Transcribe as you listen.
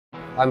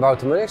I'm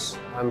Wouter.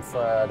 I'm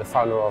the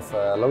founder of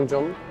Long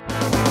John.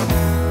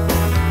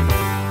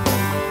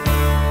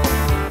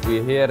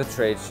 We're here at a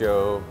trade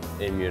show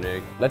in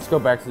Munich. Let's go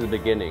back to the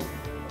beginning.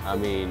 I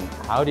mean,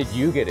 how did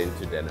you get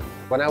into denim?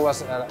 When I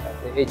was at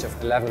the age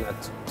of 11 and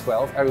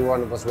 12,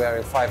 everyone was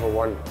wearing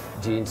 501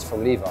 jeans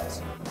from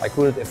Levi's. I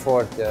couldn't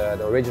afford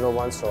the original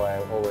ones, so I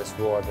always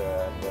wore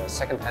the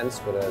second hands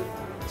with a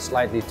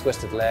slightly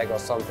twisted leg or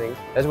something.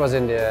 That was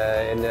in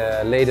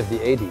the late of the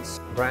 80s.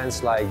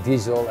 Brands like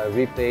Diesel and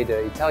Replay,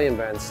 the Italian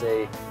brands,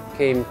 they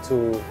came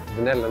to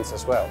the Netherlands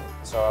as well.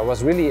 So I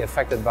was really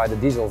affected by the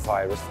Diesel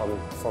virus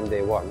from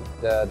day one.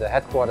 The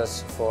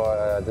headquarters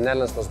for the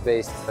Netherlands was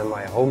based in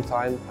my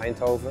hometown,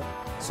 Eindhoven.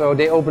 So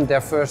they opened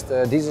their first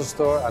Diesel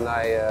store, and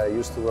I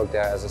used to work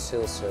there as a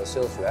sales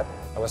rep.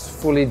 I was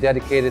fully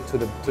dedicated to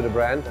the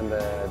brand, and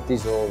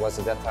Diesel was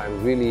at that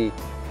time really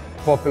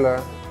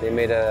popular. They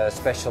made a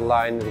special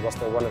line. It was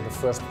one of the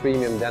first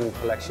premium denim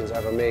collections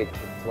ever made.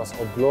 It was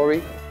called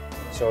Glory.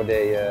 So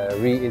they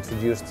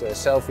reintroduced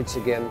selvedge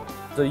again.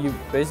 So you've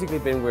basically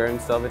been wearing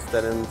selvedge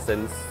denim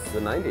since the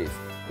 90s?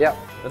 Yeah.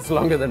 That's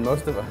longer than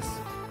most of us.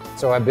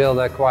 So I built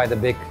quite a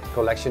big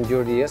collection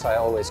during the years. I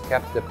always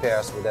kept the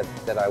pairs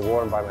that I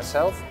wore by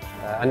myself.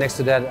 And next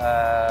to that,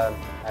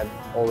 I'm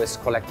always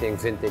collecting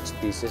vintage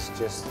pieces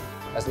just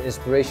as an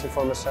inspiration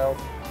for myself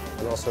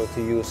and also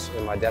to use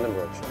in my denim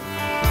workshop.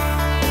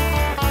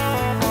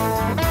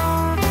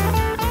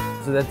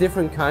 So there are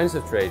different kinds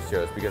of trade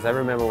shows, because I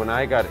remember when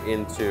I got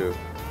into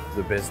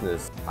the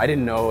business, I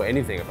didn't know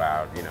anything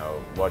about,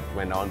 what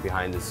went on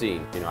behind the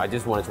scene. I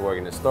just wanted to work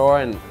in a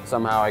store, and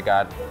somehow I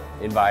got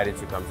invited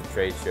to come to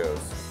trade shows.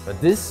 But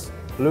this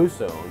Blue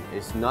Zone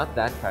is not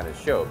that kind of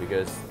show,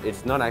 because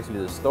it's not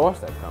actually the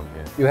stores that come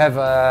here. You have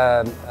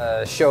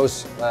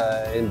shows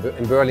in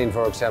Berlin,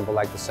 for example,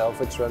 like the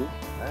Selvedge Run.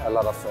 A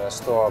lot of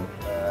store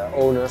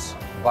owners,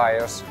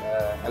 buyers,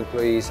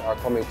 employees are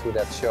coming to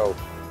that show,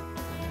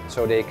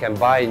 so they can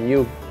buy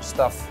new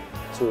stuff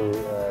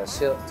to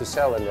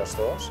sell in their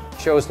stores.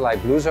 Shows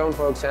like Blue Zone,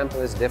 for example,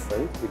 is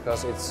different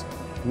because it's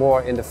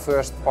more in the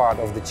first part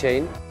of the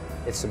chain.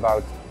 It's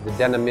about the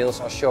denim mills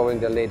are showing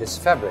the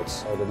latest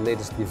fabrics or the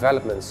latest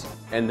developments.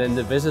 And then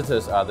the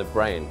visitors are the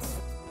brands.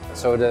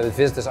 So the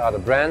visitors are the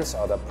brands,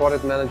 are the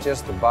product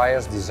managers, the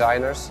buyers,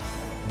 designers.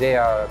 They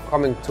are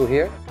coming to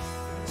here,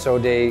 so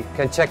they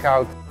can check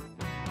out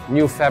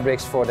new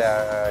fabrics for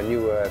their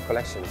new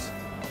collections.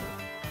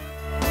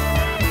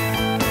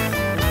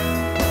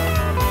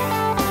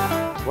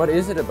 What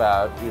is it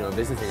about,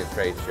 visiting a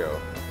trade show?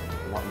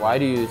 Why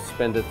do you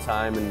spend the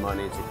time and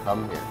money to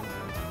come here?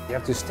 You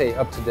have to stay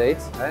up to date.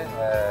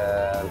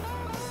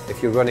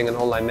 If you're running an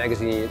online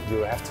magazine, you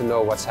have to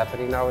know what's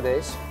happening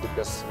nowadays,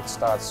 because it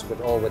starts with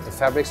the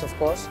fabrics, of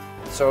course.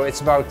 So it's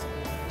about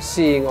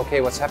seeing,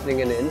 what's happening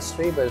in the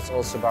industry, but it's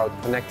also about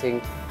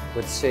connecting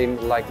with same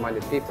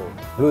like-minded people.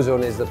 Blue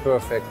Zone is the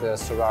perfect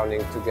surrounding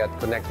to get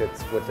connected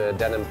with the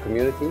denim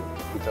community,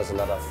 because a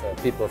lot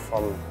of people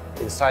from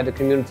inside the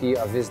community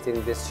are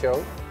visiting this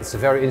show. It's a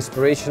very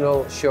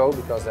inspirational show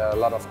because there are a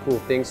lot of cool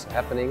things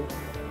happening,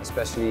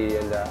 especially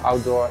in the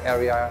outdoor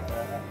area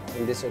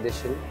in this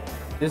edition.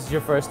 This is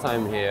your first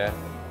time here.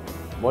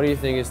 What do you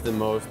think is the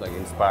most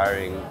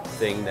inspiring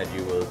thing that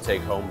you will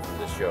take home from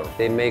this show?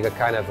 They make a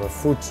kind of a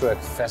food truck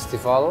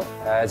festival.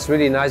 It's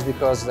really nice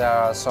because there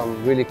are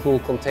some really cool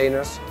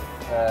containers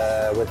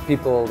with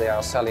people. They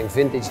are selling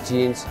vintage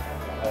jeans.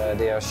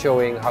 They are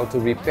showing how to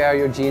repair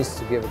your jeans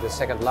to give it a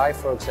second life,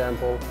 for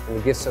example. And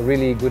it gives a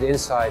really good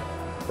insight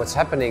what's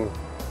happening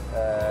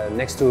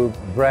next to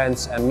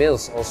brands and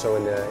mills also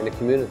in the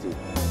community.